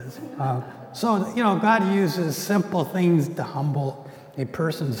God uses simple things to humble a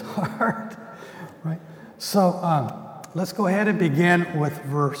person's heart, right? So let's go ahead and begin with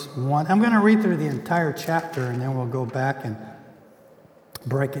verse 1. I'm going to read through the entire chapter, and then we'll go back and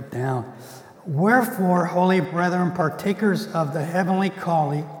break it down. Wherefore, holy brethren, partakers of the heavenly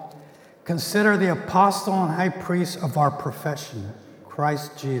calling, consider the apostle and high priest of our profession,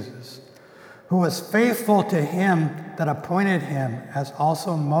 Christ Jesus, who was faithful to him that appointed him, as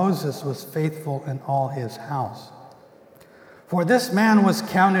also Moses was faithful in all his house. For this man was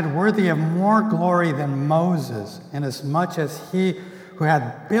counted worthy of more glory than Moses, inasmuch as he who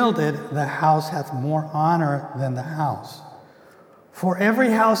had builded the house hath more honor than the house. For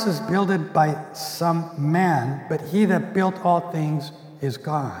every house is builded by some man, but he that built all things is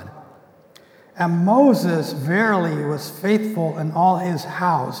God. And Moses verily was faithful in all his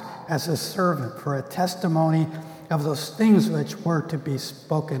house as a servant for a testimony of those things which were to be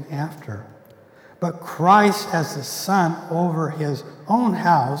spoken after. But Christ as the Son over his own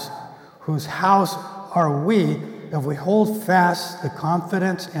house, whose house are we, if we hold fast the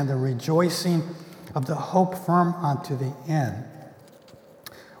confidence and the rejoicing of the hope firm unto the end.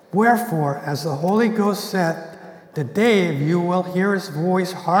 Wherefore, as the Holy Ghost saith, today, if you will hear his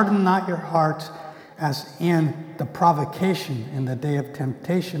voice, harden not your hearts as in the provocation in the day of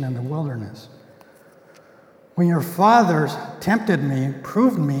temptation in the wilderness. When your fathers tempted me,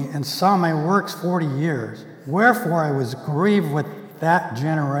 proved me, and saw my works 40 years, wherefore I was grieved with that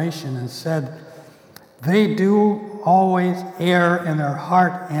generation and said, they do always err in their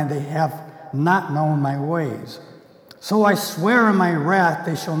heart, and they have not known my ways. So I swear in my wrath,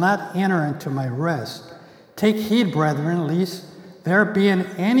 they shall not enter into my rest. Take heed, brethren, lest there be in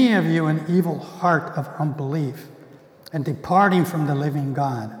any of you an evil heart of unbelief, and departing from the living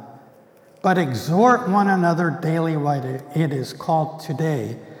God. But exhort one another daily while it is called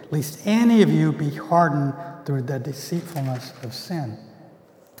today, lest any of you be hardened through the deceitfulness of sin.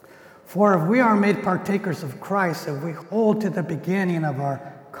 For if we are made partakers of Christ, if we hold to the beginning of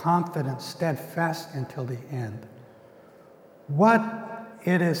our confidence steadfast until the end. What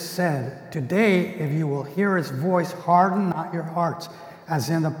it is said, today, if you will hear his voice, harden not your hearts, as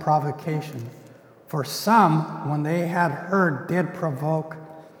in the provocation. For some, when they had heard, did provoke.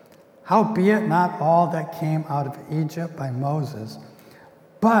 Howbeit not all that came out of Egypt by Moses.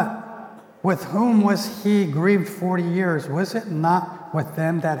 But with whom was he grieved 40 years? Was it not with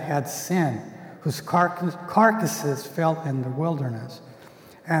them that had sinned, whose carcasses fell in the wilderness?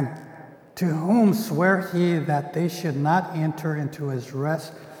 And to whom sware he that they should not enter into his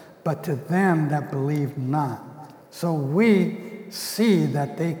rest, but to them that believed not? So we see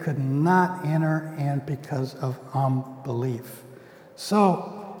that they could not enter in because of unbelief.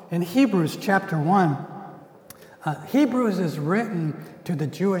 So in Hebrews chapter 1, Hebrews is written to the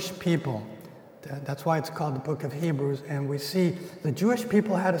Jewish people. That's why it's called the book of Hebrews. And we see the Jewish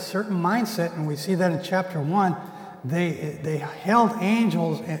people had a certain mindset, and we see that in chapter 1. They held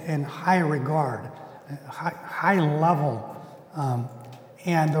angels in high regard, high level.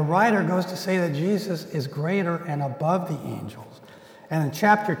 And the writer goes to say that Jesus is greater and above the angels. And in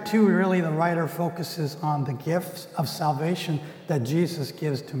chapter 2, really the writer focuses on the gifts of salvation that Jesus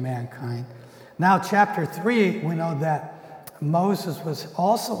gives to mankind. Now, chapter 3, we know that Moses was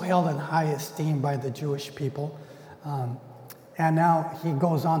also held in high esteem by the Jewish people. And now he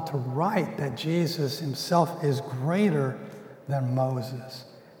goes on to write that Jesus himself is greater than Moses.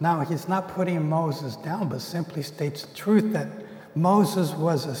 Now, he's not putting Moses down, but simply states the truth that Moses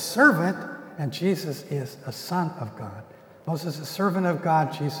was a servant and Jesus is a son of God. Moses is a servant of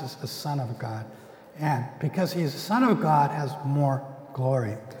God, Jesus a son of God. And because he's a son of God, has more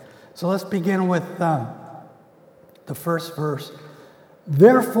glory. So let's begin with the first verse.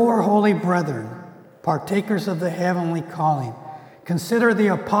 Therefore, holy brethren, partakers of the heavenly calling, consider the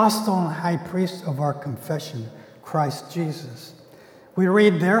apostle and high priest of our confession, Christ Jesus. We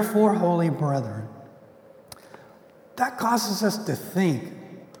read, therefore, holy brethren. That causes us to think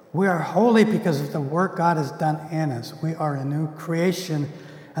we are holy because of the work God has done in us. We are a new creation,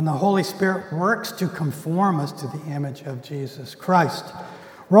 and the Holy Spirit works to conform us to the image of Jesus Christ.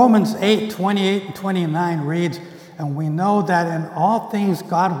 Romans 8:28 and 29 reads, and we know that in all things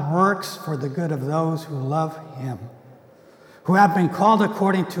God works for the good of those who love him, who have been called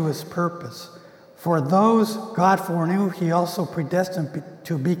according to his purpose. For those God foreknew, he also predestined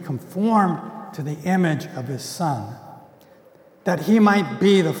to be conformed to the image of his Son, that he might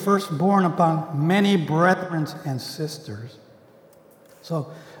be the firstborn among many brethren and sisters.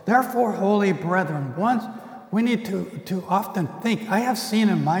 So, therefore, holy brethren, we need to often think. I have seen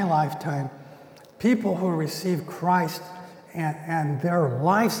in my lifetime people who receive Christ and their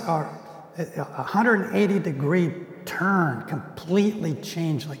lives are a 180-degree turn, completely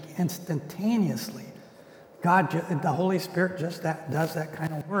changed, like instantaneously. God, the Holy Spirit just does that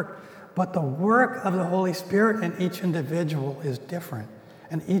kind of work. But the work of the Holy Spirit in each individual is different.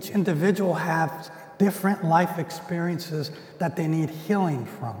 And each individual has different life experiences that they need healing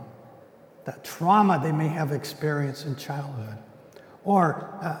from. That trauma they may have experienced in childhood.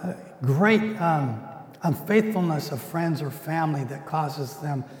 Or great unfaithfulness of friends or family that causes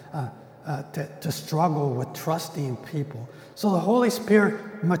them to struggle with trusting people. So the Holy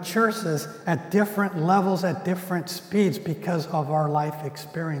Spirit matures us at different levels, at different speeds because of our life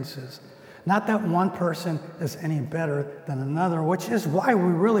experiences. Not that one person is any better than another, which is why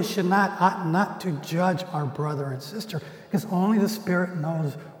we really ought not to judge our brother and sister, because only the Spirit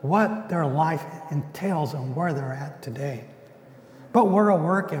knows what their life entails and where they're at today. But we're a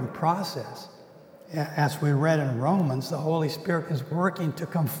work in process. As we read in Romans, the Holy Spirit is working to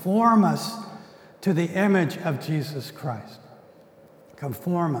conform us to the image of Jesus Christ.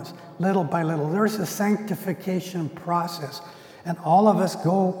 Conform us little by little. There's a sanctification process, and all of us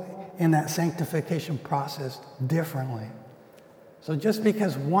go in that sanctification process differently. So just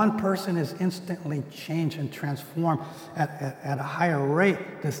because one person is instantly changed and transformed at a higher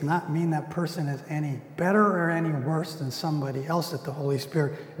rate does not mean that person is any better or any worse than somebody else that the Holy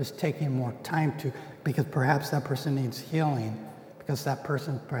Spirit is taking more time to, because perhaps that person needs healing, because that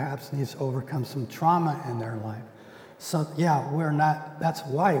person perhaps needs to overcome some trauma in their life. So yeah, that's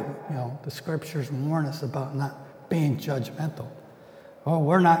why, the scriptures warn us about not being judgmental. Oh,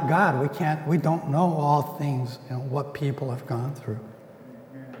 we're not God. We don't know all things, what people have gone through.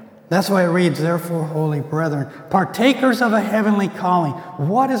 That's why it reads, therefore, holy brethren, partakers of a heavenly calling.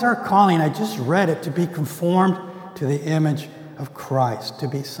 What is our calling? I just read it, to be conformed to the image of Christ, to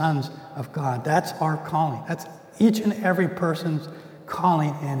be sons of God. That's our calling. That's each and every person's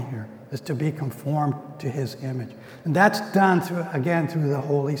calling in here, is to be conformed to his image. And that's done through the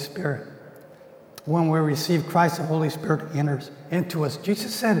Holy Spirit. When we receive Christ, the Holy Spirit enters into us.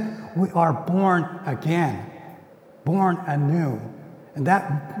 Jesus said we are born again, born anew. And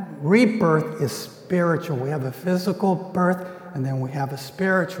that rebirth is spiritual. We have a physical birth, and then we have a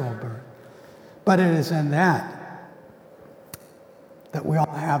spiritual birth. But it is in that we all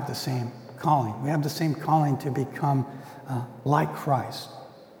have the same calling. We have the same calling to become like Christ,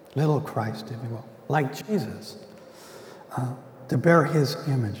 little Christ, if you will, like Jesus, to bear his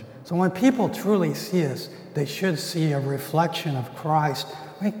image. So when people truly see us, they should see a reflection of Christ,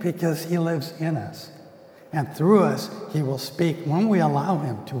 because he lives in us. And through us, he will speak when we allow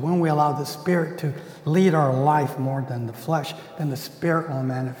him to. When we allow the Spirit to lead our life more than the flesh, then the Spirit will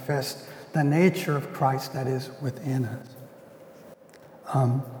manifest the nature of Christ that is within us.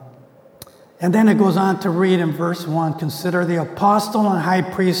 And then it goes on to read in verse 1, consider the apostle and high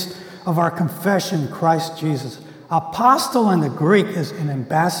priest of our confession, Christ Jesus. Apostle in the Greek is an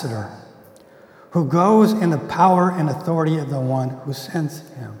ambassador who goes in the power and authority of the one who sends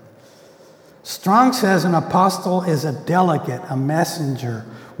him. Strong says an apostle is a delegate, a messenger,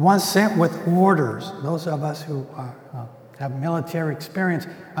 one sent with orders. Those of us who have military experience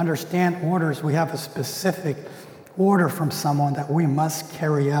understand orders. We have a specific order from someone that we must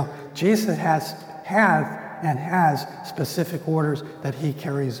carry out. Jesus has specific orders that he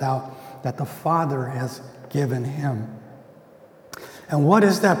carries out, that the Father has given him. And what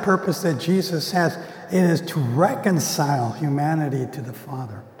is that purpose that Jesus has? It is to reconcile humanity to the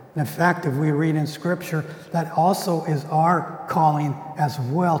Father. In fact, if we read in Scripture, that also is our calling as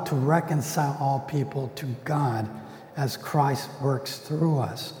well, to reconcile all people to God as Christ works through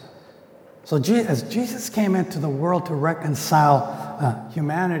us. So as Jesus came into the world to reconcile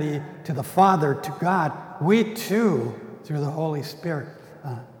humanity to the Father, to God, we too, through the Holy Spirit,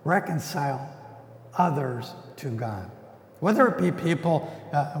 reconcile others to God. Whether it be people,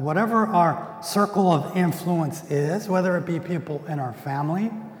 whatever our circle of influence is, whether it be people in our family,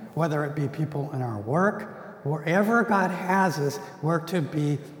 whether it be people in our work, wherever God has us, we're to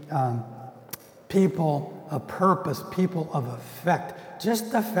be people of purpose, people of effect.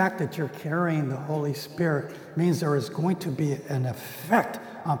 Just the fact that you're carrying the Holy Spirit means there is going to be an effect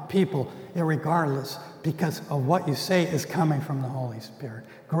on people, irregardless, because of what you say is coming from the Holy Spirit.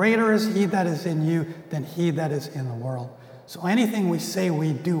 Greater is he that is in you than he that is in the world. So anything we say,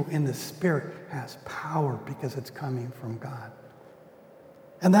 we do in the Spirit has power because it's coming from God.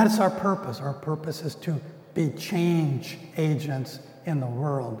 And that's our purpose. Our purpose is to be change agents in the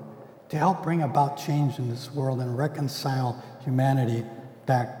world, to help bring about change in this world and reconcile humanity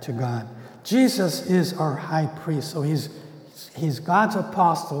back to God. Jesus is our high priest, so he's God's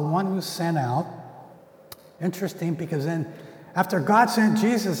apostle, one who's sent out, interesting because then after God sent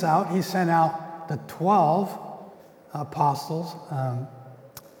Jesus out, he sent out the 12 apostles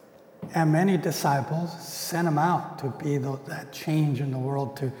and many disciples, sent them out to be that change in the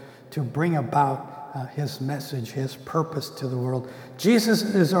world, to bring about his message, his purpose to the world. Jesus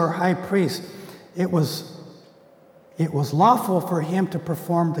is our high priest. It was lawful for him to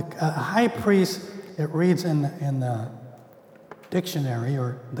perform the high priest. It reads in the dictionary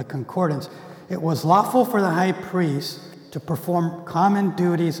or the concordance. It was lawful for the high priest to perform common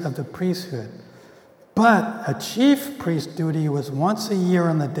duties of the priesthood. But a chief priest duty was once a year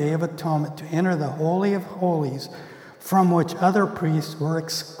on the Day of Atonement to enter the Holy of Holies, from which other priests were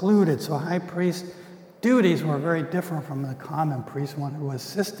excluded. So high priest duties were very different from the common priest, one who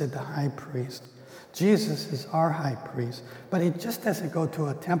assisted the high priest. Jesus is our high priest, but he just doesn't go to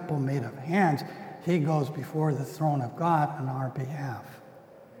a temple made of hands. He goes before the throne of God on our behalf.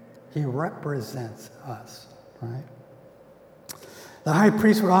 He represents us, right? The high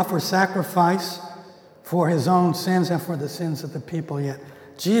priest would offer sacrifice for his own sins and for the sins of the people, yet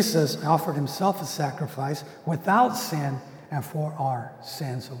Jesus offered himself a sacrifice without sin and for our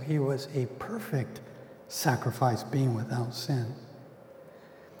sins. So he was a perfect sacrifice, being without sin.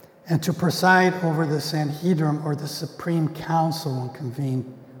 And to preside over the Sanhedrin, or the Supreme Council, when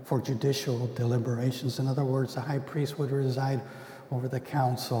convened for judicial deliberations. In other words, the high priest would reside over the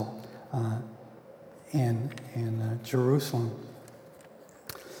council in Jerusalem.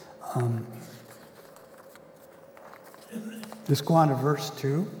 Let's go on to verse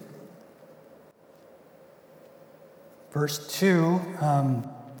 2. Verse 2,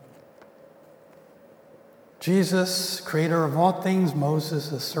 Jesus, creator of all things,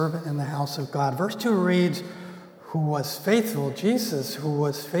 Moses, a servant in the house of God. Verse 2 reads, who was faithful, Jesus, who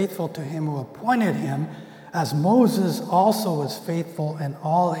was faithful to him who appointed him, as Moses also was faithful in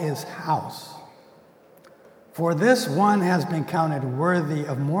all his house. For this one has been counted worthy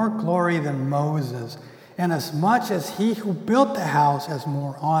of more glory than Moses, inasmuch as he who built the house has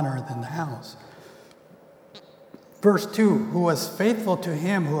more honor than the house. Verse 2, who was faithful to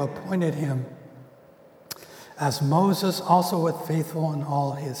him who appointed him, as Moses also was faithful in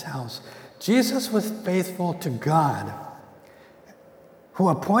all his house. Jesus was faithful to God, who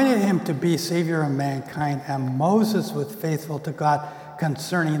appointed him to be Savior of mankind, and Moses was faithful to God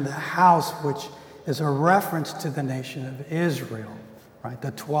concerning the house, which is a reference to the nation of Israel, right?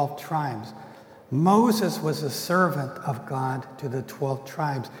 The 12 tribes. Moses was a servant of God to the 12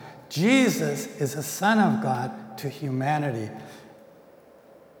 tribes. Jesus is a son of God to humanity.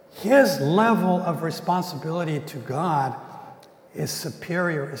 His level of responsibility to God is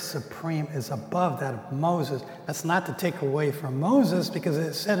superior, is supreme, is above that of Moses. That's not to take away from Moses, because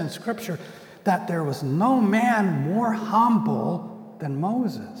it said in Scripture that there was no man more humble than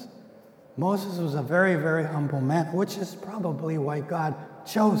Moses. Moses was a very, very humble man, which is probably why God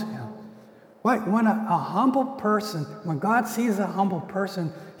chose him. When a humble person, when God sees a humble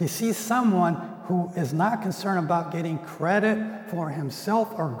person, he sees someone who is not concerned about getting credit for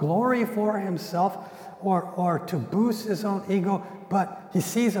himself or glory for himself or to boost his own ego, but he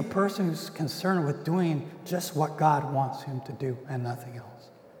sees a person who's concerned with doing just what God wants him to do and nothing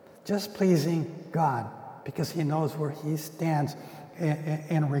else. Just pleasing God, because he knows where he stands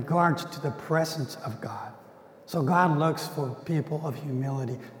in regards to the presence of God. So God looks for people of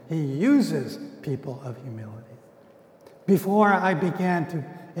humility. He uses people of humility. Before I began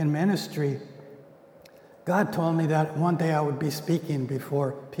in ministry, God told me that one day I would be speaking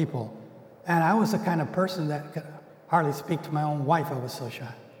before people. And I was the kind of person that could hardly speak to my own wife. I was so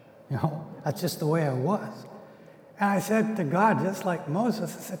shy. That's just the way I was. And I said to God, just like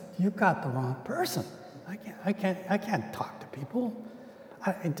Moses, I said, you got the wrong person. I can't talk to people.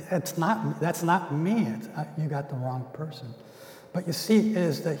 That's not me. You got the wrong person. But you see, it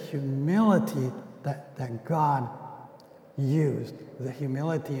is the humility that God used, the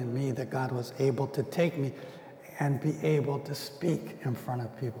humility in me that God was able to take me and be able to speak in front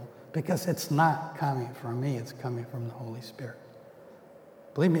of people. Because it's not coming from me, it's coming from the Holy Spirit.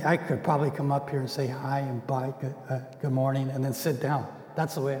 Believe me, I could probably come up here and say hi and bye, good morning, and then sit down.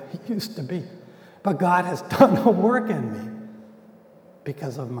 That's the way it used to be. But God has done a work in me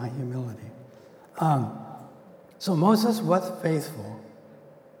because of my humility. So Moses was faithful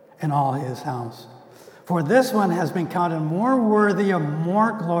in all his house. For this one has been counted more worthy of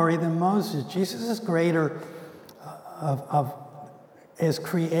more glory than Moses. Jesus is greater is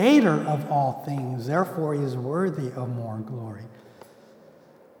creator of all things. Therefore, he is worthy of more glory.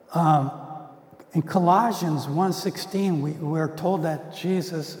 In Colossians 1:16, we're told that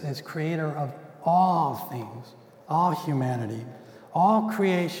Jesus is creator of all things, all humanity, all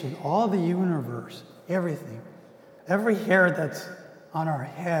creation, all the universe, everything. Every hair that's on our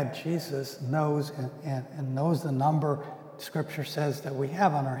head, Jesus knows and knows the number Scripture says that we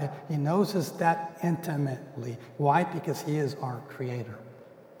have on our head. He knows us that intimately. Why? Because he is our creator.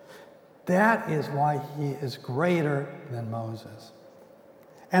 That is why he is greater than Moses.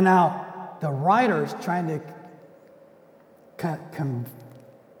 And now the writer's trying to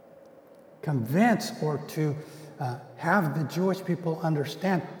convince or to have the Jewish people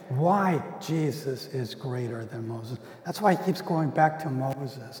understand why Jesus is greater than Moses. That's why he keeps going back to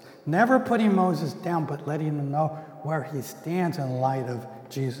Moses. Never putting Moses down, but letting him know where he stands in light of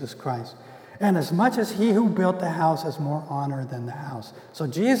Jesus Christ. And as much as he who built the house has more honor than the house. So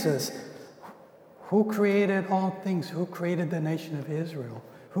Jesus, who created all things, who created the nation of Israel,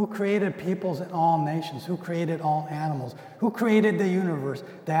 who created peoples in all nations, who created all animals, who created the universe,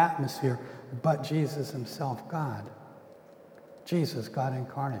 the atmosphere, but Jesus himself, God. Jesus, God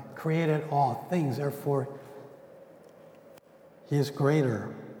incarnate, created all things. Therefore, he is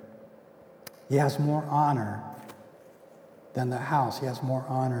greater. He has more honor than the house. He has more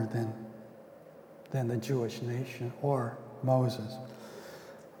honor than the Jewish nation or Moses.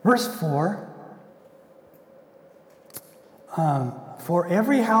 Verse 4, for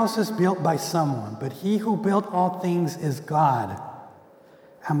every house is built by someone, but he who built all things is God.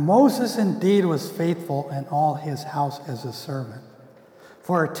 And Moses indeed was faithful in all his house as a servant,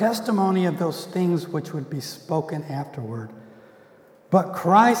 for a testimony of those things which would be spoken afterward. But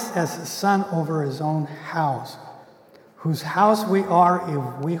Christ as the son over his own house, whose house we are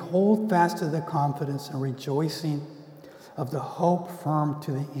if we hold fast to the confidence and rejoicing of the hope firm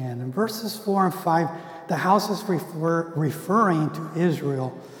to the end. In verses 4 and 5, the house is referring to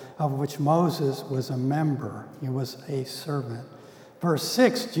Israel, of which Moses was a member. He was a servant. Verse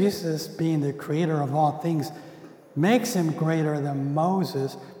 6, Jesus, being the creator of all things, makes him greater than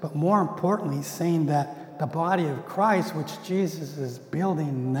Moses, but more importantly, saying that the body of Christ, which Jesus is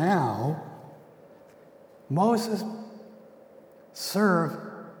building now, Moses served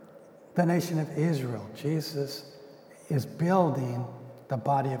the nation of Israel. Jesus is building the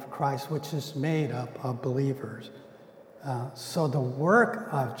body of Christ, which is made up of believers. So the work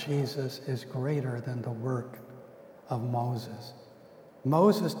of Jesus is greater than the work of Moses.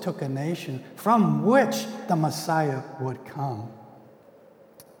 Moses took a nation from which the Messiah would come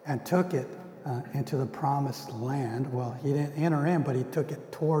and took it into the promised land. Well, he didn't enter in, but he took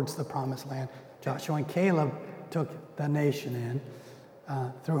it towards the promised land. Joshua and Caleb took the nation in,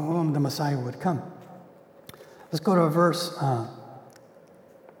 through whom the Messiah would come. Let's go to verse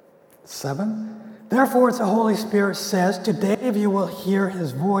 7. Therefore, as the Holy Spirit says, today if you will hear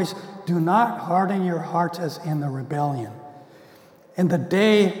his voice, do not harden your hearts as in the rebellion. In the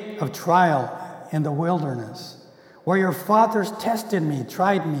day of trial in the wilderness, where your fathers tested me,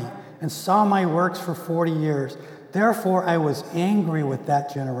 tried me, and saw my works for 40 years. Therefore I was angry with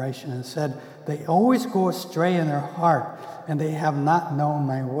that generation and said, they always go astray in their heart, and they have not known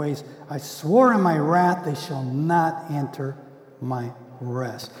my ways. I swore in my wrath, they shall not enter my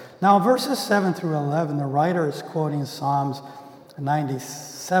rest. Now, verses 7 through 11, the writer is quoting Psalms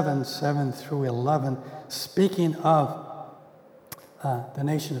 97, 7 through 11, speaking of the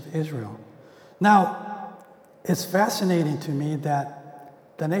nation of Israel. Now, it's fascinating to me that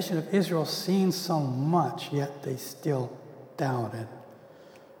the nation of Israel seen so much, yet they still doubted.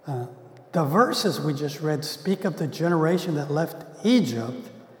 The verses we just read speak of the generation that left Egypt,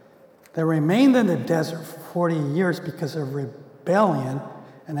 that remained in the desert for 40 years because of rebellion,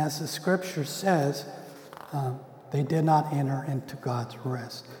 and as the scripture says, they did not enter into God's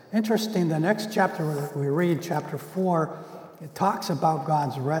rest. Interesting, the next chapter that we read, chapter 4, it talks about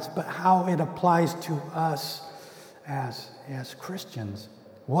God's rest, but how it applies to us as Christians,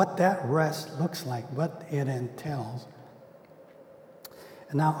 what that rest looks like, what it entails.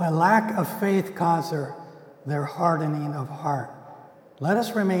 And now, a lack of faith caused their hardening of heart. Let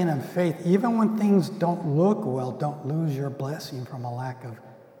us remain in faith, even when things don't look well. Don't lose your blessing from a lack of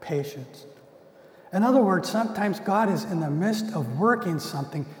patience. In other words, sometimes God is in the midst of working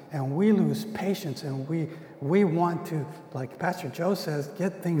something, and we lose patience, and we want to, like Pastor Joe says,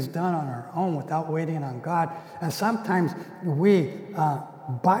 get things done on our own without waiting on God. And sometimes we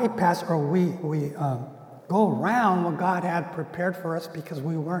bypass or we go around what God had prepared for us because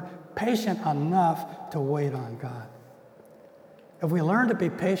we weren't patient enough to wait on God. If we learn to be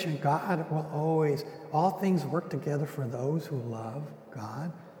patient, God will always, all things work together for those who love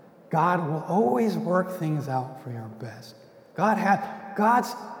God. God will always work things out for your best.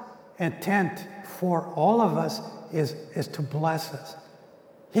 God's intent for all of us is to bless us.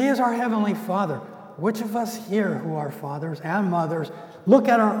 He is our Heavenly Father. Which of us here who are fathers and mothers look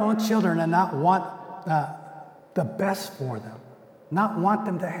at our own children and not want the best for them, not want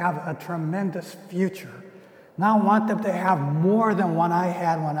them to have a tremendous future, not want them to have more than what I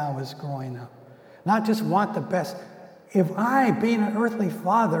had when I was growing up, not just want the best. If I, being an earthly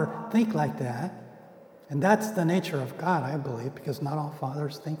father, think like that, and that's the nature of God, I believe, because not all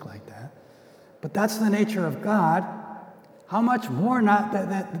fathers think like that, but that's the nature of God, how much more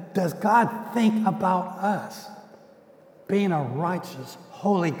not does God think about us, being a righteous,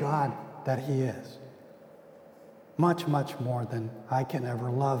 holy God that he is? Much, much more than I can ever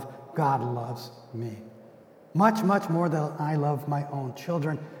love, God loves me. Much, much more than I love my own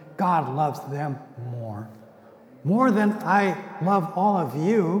children, God loves them more. More than I love all of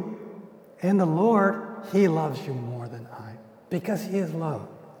you in the Lord, he loves you more than I, because he is love.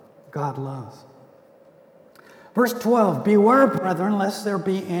 God loves. Verse 12, beware, brethren, lest there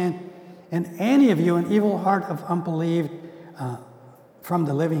be in any of you an evil heart of unbelief from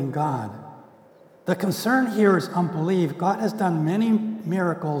the living God. The concern here is unbelief. God has done many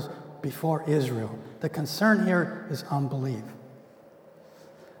miracles before Israel. The concern here is unbelief.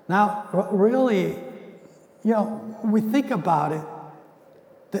 Now, really, we think about it.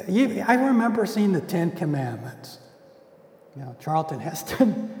 I remember seeing the Ten Commandments. Charlton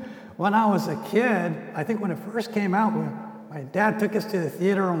Heston. When I was a kid, I think when it first came out, my dad took us to the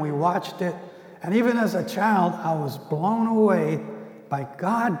theater and we watched it. And even as a child, I was blown away by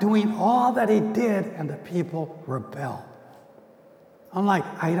God doing all that he did, and the people rebelled. I'm like,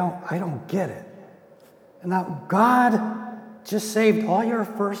 I don't get it. And now God just saved all your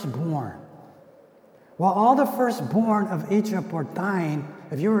firstborn. While all the firstborn of Egypt were dying,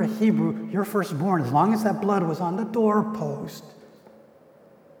 if you were a Hebrew, your firstborn, as long as that blood was on the doorpost,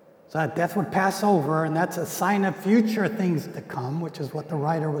 so that death would pass over, and that's a sign of future things to come, which is what the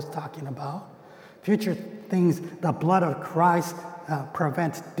writer was talking about. Future things, the blood of Christ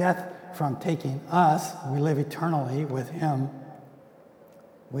prevents death from taking us. We live eternally with him.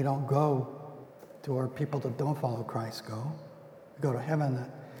 We don't go to where people that don't follow Christ go. We go to heaven,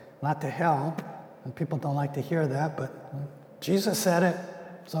 not to hell. And people don't like to hear that, but Jesus said it.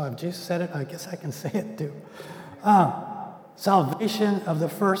 So if Jesus said it, I guess I can say it too. Salvation of the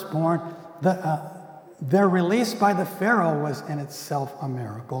firstborn. Their release by the Pharaoh was in itself a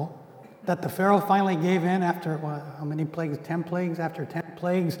miracle. That the Pharaoh finally gave in after, how many plagues? 10 plagues? After 10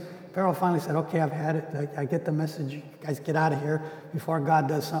 plagues, Pharaoh finally said, okay, I've had it. I get the message. You guys get out of here before God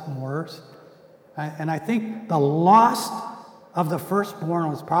does something worse. And I think the loss of the firstborn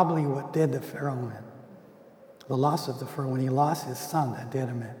was probably what did the Pharaoh in. The loss of the Pharaoh, when he lost his son, that did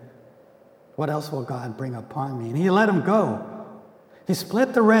him in. What else will God bring upon me? And he let him go. He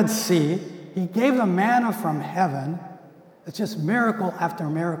split the Red Sea. He gave the manna from heaven. It's just miracle after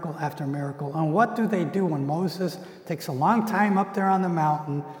miracle after miracle. And what do they do when Moses takes a long time up there on the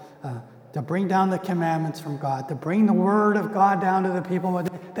mountain to bring down the commandments from God, to bring the word of God down to the people?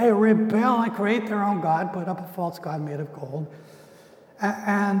 They rebel and create their own God, put up a false God made of gold,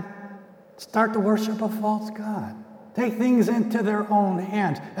 and start to worship a false God. Take things into their own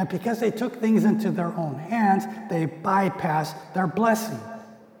hands. And because they took things into their own hands, they bypassed their blessing.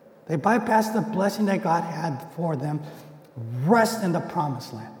 They bypassed the blessing that God had for them. Rest in the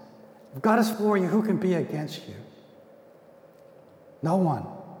promised land. If God is for you, who can be against you? No one.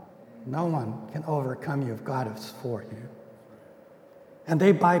 No one can overcome you if God is for you. And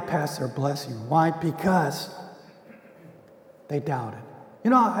they bypassed their blessing. Why? Because they doubted.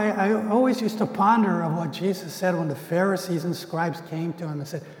 I always used to ponder of what Jesus said when the Pharisees and scribes came to him and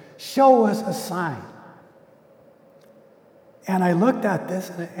said, show us a sign. And I looked at this,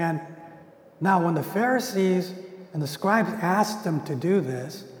 and now when the Pharisees and the scribes asked him to do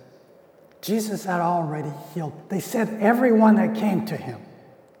this, Jesus had already healed. They said everyone that came to him.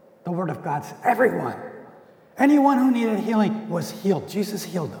 The word of God said everyone. Anyone who needed healing was healed. Jesus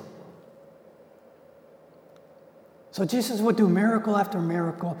healed them. So Jesus would do miracle after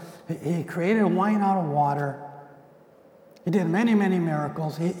miracle. He created wine out of water. He did many, many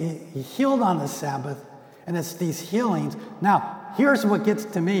miracles. He healed on the Sabbath. And it's these healings. Now, here's what gets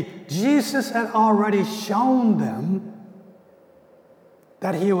to me. Jesus had already shown them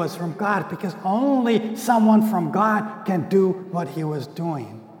that he was from God, because only someone from God can do what he was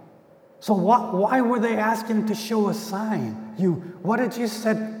doing. So why were they asking him to show a sign? What did Jesus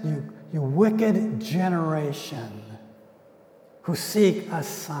say? You wicked generation who seek a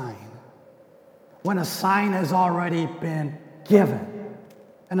sign, when a sign has already been given.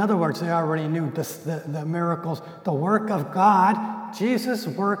 In other words, they already knew the miracles, the work of God. Jesus'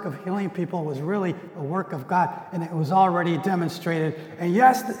 work of healing people was really a work of God, and it was already demonstrated. And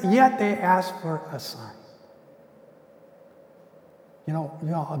yes, yet they asked for a sign.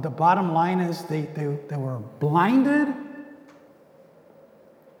 The bottom line is they were blinded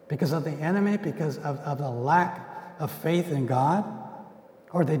because of the enemy, because of the lack of faith in God,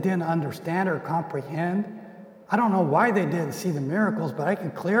 or they didn't understand or comprehend. I don't know why they didn't see the miracles, but I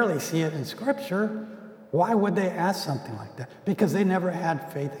can clearly see it in Scripture. Why would they ask something like that? Because they never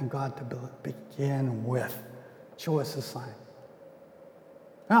had faith in God to begin with. Show us a sign.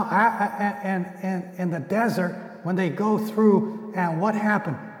 Now, in the desert, when they go through, and what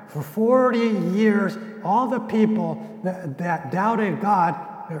happened? For 40 years, all the people that doubted God,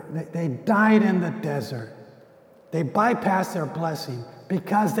 they died in the desert. They bypassed their blessing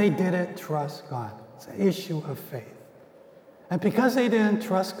because they didn't trust God. It's an issue of faith. And because they didn't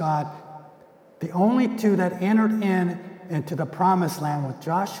trust God, the only two that entered into the promised land were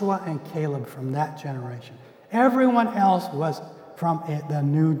Joshua and Caleb from that generation. Everyone else was from the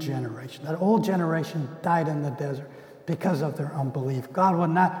new generation. That old generation died in the desert because of their unbelief. God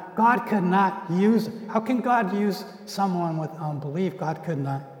could not use them. How can God use someone with unbelief? God could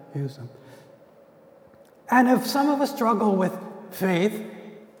not use them. And if some of us struggle with faith,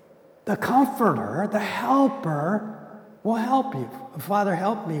 the Comforter, the Helper, will help you. Father,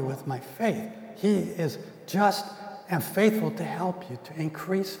 help me with my faith. He is just and faithful to help you to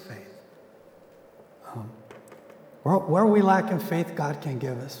increase faith. Where we lack in faith, God can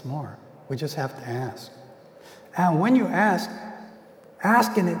give us more. We just have to ask. And when you ask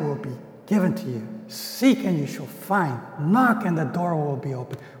and it will be given to you. Seek and you shall find. Knock and the door will be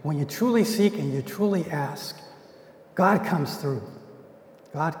open. When you truly seek and you truly ask, God comes through.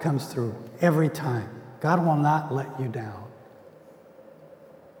 God comes through every time. God will not let you down.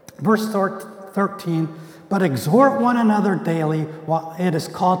 Verse 13, but exhort one another daily while it is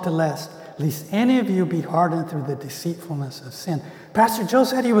called to lest any of you be hardened through the deceitfulness of sin. Pastor Joe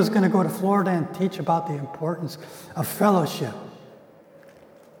said he was going to go to Florida and teach about the importance of fellowship.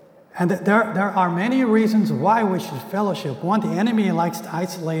 And there are many reasons why we should fellowship. One, the enemy likes to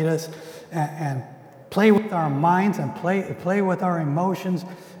isolate us and play with our minds and play with our emotions.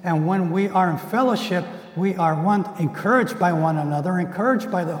 And when we are in fellowship, we are encouraged by one another,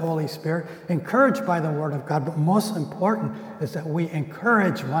 encouraged by the Holy Spirit, encouraged by the Word of God. But most important is that we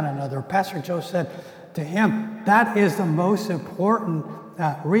encourage one another. Pastor Joe said to him, that is the most important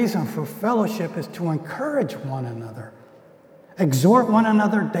reason for fellowship, is to encourage one another. Exhort one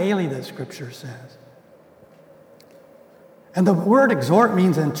another daily, the Scripture says. And the word exhort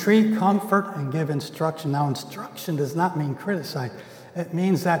means entreat, comfort, and give instruction. Now, instruction does not mean criticize. It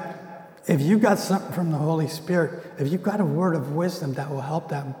means that if you got something from the Holy Spirit, if you've got a word of wisdom that will help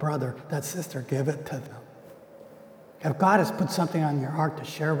that brother, that sister, give it to them. If God has put something on your heart to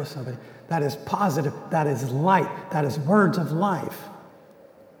share with somebody that is positive, that is light, that is words of life,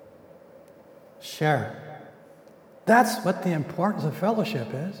 share. That's what the importance of fellowship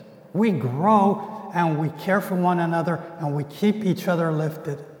is. We grow and we care for one another and we keep each other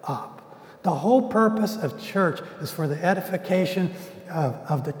lifted up. The whole purpose of church is for the edification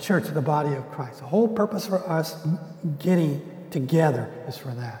of the church, the body of Christ. The whole purpose for us getting together is for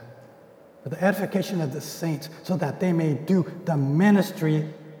that. For the edification of the saints, so that they may do the ministry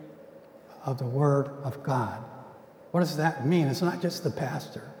of the Word of God. What does that mean? It's not just the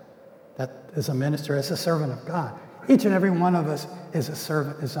pastor that is a minister, it's a servant of God. Each and every one of us is a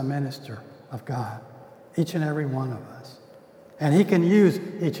servant, is a minister of God. Each and every one of us. And he can use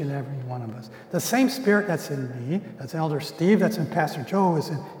each and every one of us. The same Spirit that's in me, that's Elder Steve, that's in Pastor Joe, is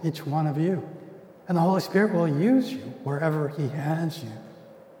in each one of you. And the Holy Spirit will use you wherever he has you.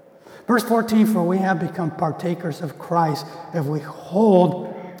 Verse 14, for we have become partakers of Christ if we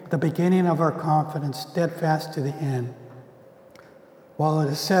hold the beginning of our confidence steadfast to the end. While it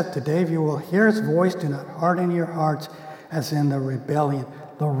is said, today if you will hear his voice, do not harden your hearts as in the rebellion.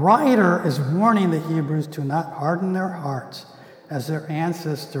 The writer is warning the Hebrews to not harden their hearts as their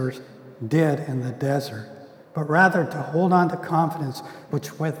ancestors did in the desert, but rather to hold on to confidence which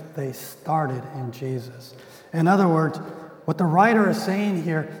they started in Jesus. In other words, what the writer is saying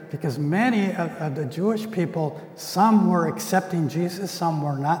here, because many of the Jewish people, some were accepting Jesus, some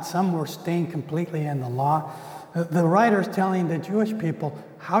were not, some were staying completely in the law. The writer is telling the Jewish people,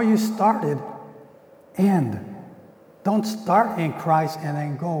 how you started, end. Don't start in Christ and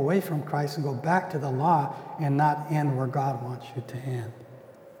then go away from Christ and go back to the law and not end where God wants you to end.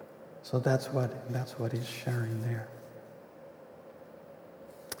 So that's what he's sharing there.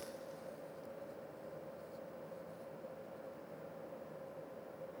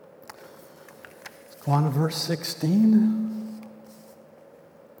 Let's go on to verse 16.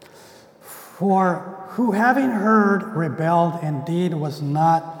 For who having heard rebelled, indeed was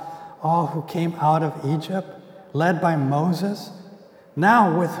not all who came out of Egypt, led by Moses?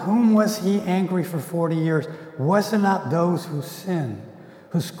 Now with whom was he angry for 40 years? Was it not those who sinned,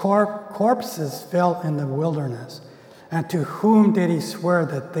 whose corpses fell in the wilderness? And to whom did he swear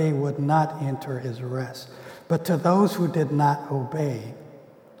that they would not enter his rest, but to those who did not obey?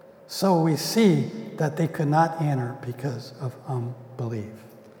 So we see that they could not enter because of unbelief.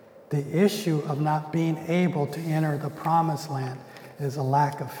 The issue of not being able to enter the promised land is a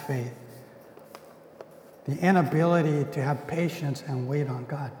lack of faith. The inability to have patience and wait on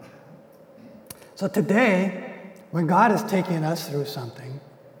God. So today, when God is taking us through something,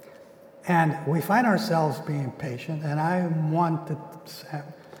 and we find ourselves being patient, and I've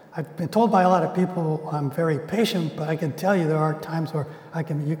been told by a lot of people I'm very patient, but I can tell you there are times where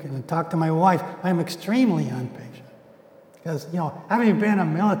you can talk to my wife, I'm extremely impatient. Because, having been a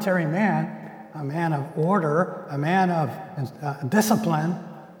military man, a man of order, a man of discipline,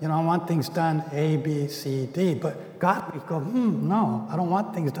 I want things done A, B, C, D. But God would go, no, I don't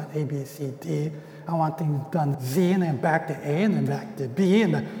want things done A, B, C, D. I want things done Z, and then back to A, and then back to B,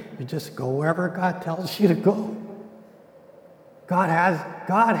 and then you just go wherever God tells you to go. God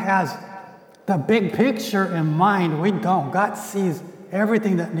has the big picture in mind. We don't. God sees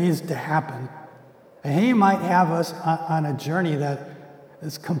everything that needs to happen. And he might have us on a journey that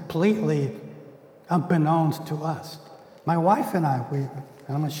is completely unbeknownst to us. My wife and I,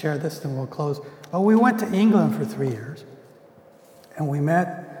 I'm going to share this, then we'll close. Well, we went to England for 3 years, and we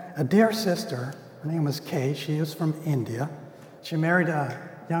met a dear sister. Her name was Kay. She was from India. She married a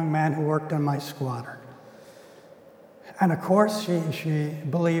young man who worked on my squadron. And of course, she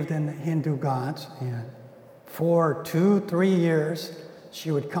believed in Hindu gods. And for 2-3 years, she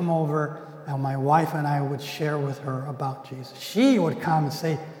would come over, and my wife and I would share with her about Jesus. She would come and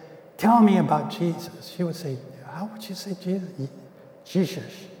say, tell me about Jesus. She would say, how would you say Jesus?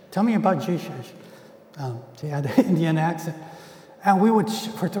 Jesus. Tell me about Jesus. She had an Indian accent. And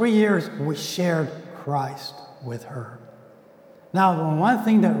for 3 years, we shared Christ with her. Now, the one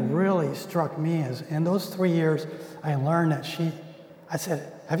thing that really struck me is in those 3 years, I learned that I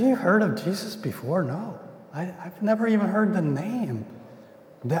said, have you heard of Jesus before? No, I've never even heard the name.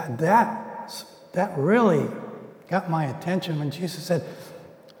 That really got my attention when Jesus said,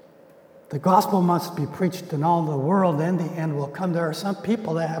 the gospel must be preached in all the world, and the end will come. There are some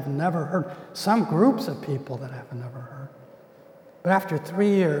people that have never heard, some groups of people that have never heard. But after 3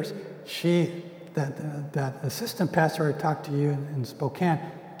 years, that assistant pastor I talked to you in Spokane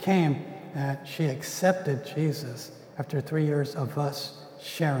came, and she accepted Jesus after 3 years of us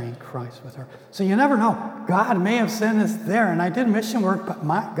sharing Christ with her. So you never know. God may have sent us there, and I did mission work, but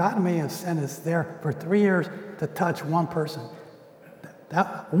God may have sent us there for 3 years to touch one person.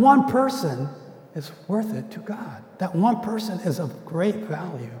 That one person is worth it to God. That one person is of great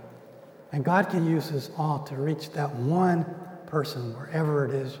value. And God can use us all to reach that one person wherever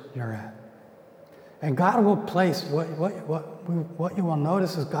it is you're at. And God will place, what you will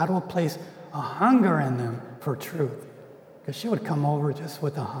notice is God will place a hunger in them for truth. Because she would come over just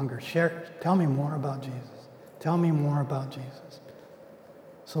with a hunger. Tell me more about Jesus. Tell me more about Jesus.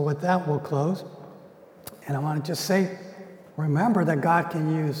 So with that, we'll close. And I want to just say, remember that God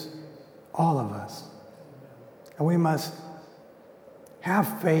can use all of us. And we must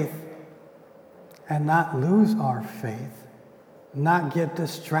have faith and not lose our faith, not get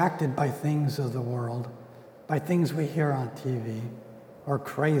distracted by things of the world, by things we hear on TV or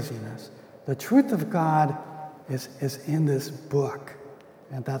craziness. The truth of God is in this book,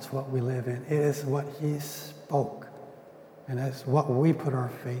 and that's what we live in. It is what he spoke, and it's what we put our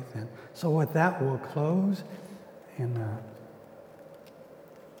faith in. So with that, we'll close, and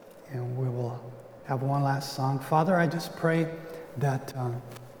we will have one last song. Father, I just pray that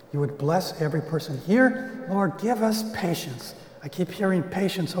you would bless every person here. Lord, give us patience. I keep hearing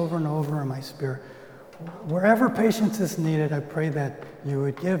patience over and over in my spirit. Wherever patience is needed, I pray that you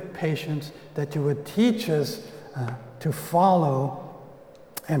would give patience, that you would teach us to follow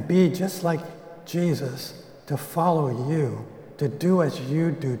and be just like Jesus, to follow you, to do as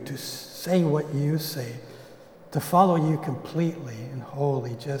you do, to say what you say, to follow you completely and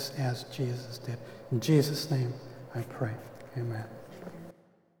wholly, just as Jesus did. In Jesus' name I pray. Amen.